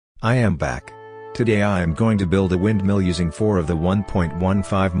I am back. Today I am going to build a windmill using 4 of the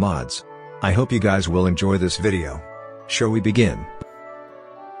 1.15 mods. I hope you guys will enjoy this video. Shall we begin?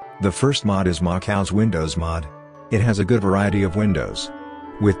 The first mod is Macaw's Windows mod. It has a good variety of windows,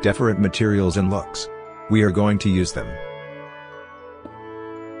 with different materials and looks. We are going to use them.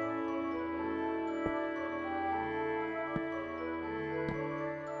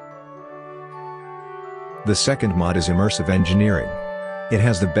 The second mod is Immersive Engineering. It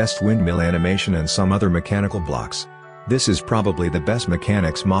has the best windmill animation and some other mechanical blocks. This is probably the best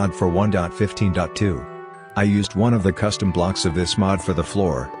mechanics mod for 1.15.2. I used one of the custom blocks of this mod for the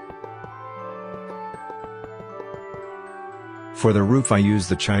floor. For the roof I use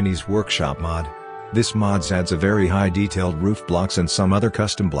the Chinese Workshop mod. This mod adds a very high detailed roof blocks and some other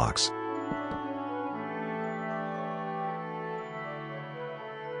custom blocks.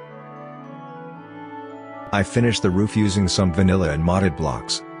 I finished the roof using some vanilla and modded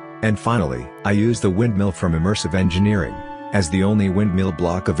blocks. And finally, I used the windmill from Immersive Engineering, as the only windmill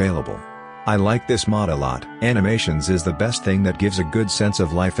block available. I like this mod a lot. Animations is the best thing that gives a good sense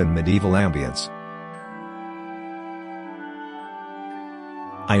of life and medieval ambience.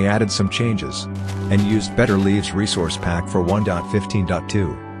 I added some changes, and used Better Leaves resource pack for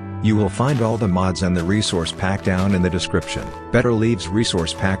 1.15.2. You will find all the mods and the resource pack down in the description. Better Leaves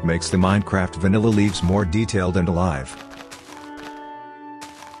resource pack makes the Minecraft vanilla leaves more detailed and alive.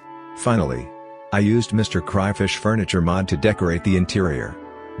 Finally, I used mrcryfish furniture mod to decorate the interior.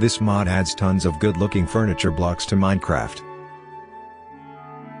 This mod adds tons of good-looking furniture blocks to Minecraft.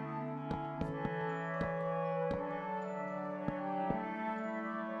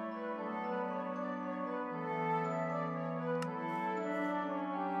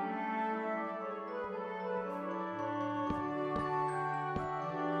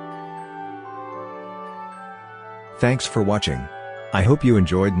 Thanks for watching. I hope you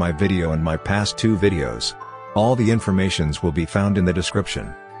enjoyed my video and my past 2 videos. All the informations will be found in the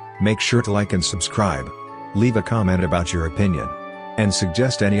description. Make sure to like and subscribe. Leave a comment about your opinion. And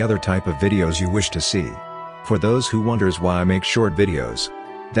suggest any other type of videos you wish to see. For those who wonders why I make short videos,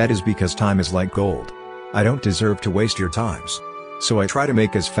 that is because time is like gold. I don't deserve to waste your times. So I try to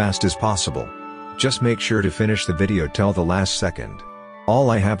make as fast as possible. Just make sure to finish the video till the last second. All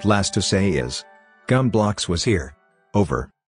I have last to say is, Gumblocks was here. Over.